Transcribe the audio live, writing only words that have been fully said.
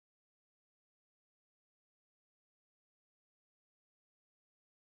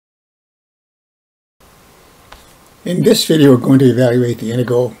In this video, we're going to evaluate the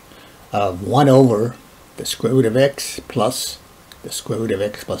integral of 1 over the square root of x plus the square root of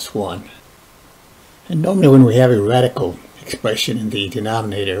x plus 1. And normally when we have a radical expression in the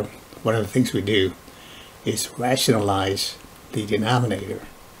denominator, one of the things we do is rationalize the denominator.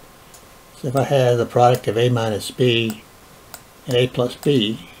 So if I have the product of a minus b and a plus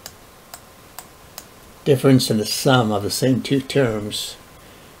b, difference in the sum of the same two terms,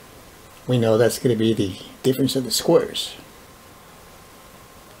 we know that's going to be the difference of the squares.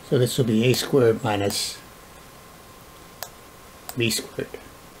 So this will be a squared minus b squared.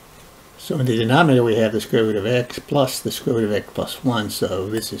 So in the denominator we have the square root of x plus the square root of x plus 1. So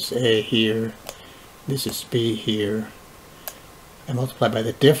this is a here, this is b here. And multiply by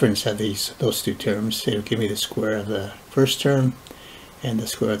the difference of those two terms, it'll give me the square of the first term and the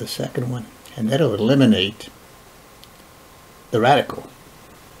square of the second one. And that'll eliminate the radical.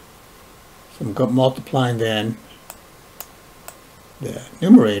 So I'm multiplying then the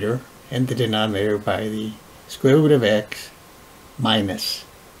numerator and the denominator by the square root of x minus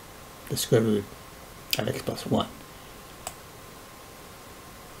the square root of x plus 1.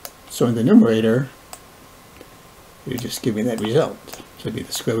 So in the numerator, you just give me that result. So it'll be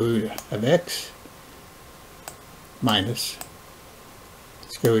the square root of x minus the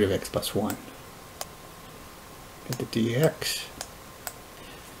square root of x plus 1. Get the dx.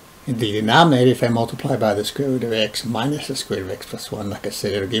 In the denominator, if I multiply by the square root of x minus the square root of x plus 1, like I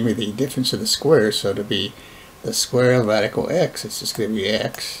said, it'll give me the difference of the squares. So it'll be the square of radical x, it's just going to be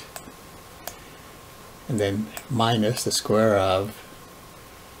x. And then minus the square of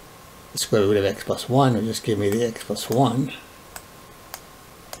the square root of x plus 1 will just give me the x plus 1.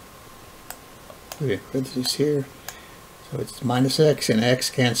 Put it in parentheses here. So it's minus x and x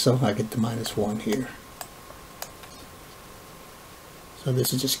cancel. I get the minus 1 here. So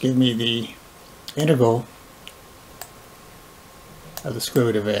this will just give me the integral of the square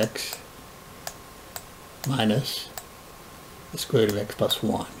root of x minus the square root of x plus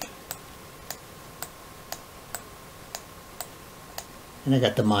 1. And I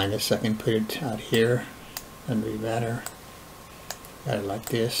got the minus, I can put it out here, doesn't really matter. Got it like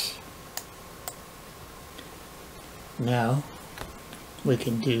this. Now we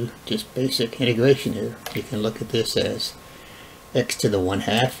can do just basic integration here. You can look at this as x to the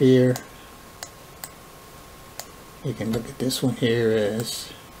 1/2 here. You can look at this one here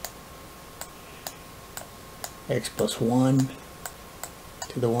as x plus 1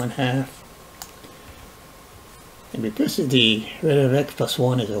 to the 1/2. And because the derivative of x plus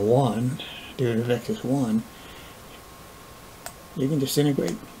 1 is a 1, derivative of x is 1, you can just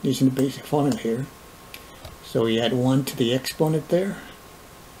integrate using the basic formula here. So we add 1 to the exponent there.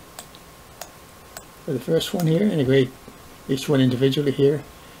 For the first one here, integrate each one individually here.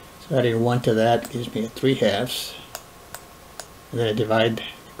 So adding 1 to that gives me a 3/2. And then I divide the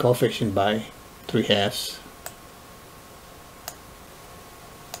coefficient by 3/2.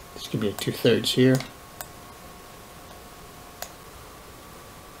 This could be a 2/3 here.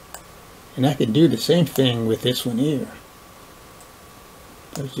 And I can do the same thing with this one here.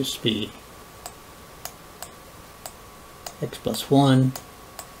 It'll just be x plus 1.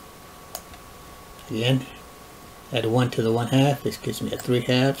 Again, add 1 to the 1/2. This gives me a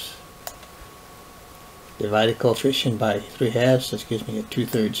 3/2. Divide the coefficient by 3/2. This gives me a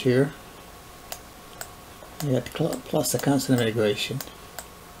 2/3 here. You got the plus the constant of integration.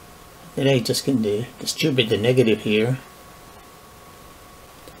 Then I just can distribute the negative here.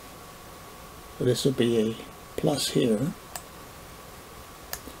 So this will be a plus here.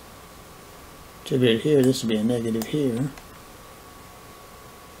 Distribute here, this will be a negative here.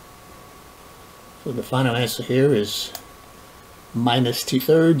 So the final answer here is minus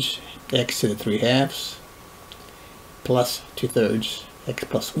 2/3 x to the 3/2 plus 2/3 x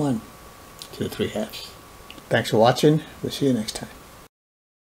plus 1 to the 3/2. Thanks for watching. We'll see you next time.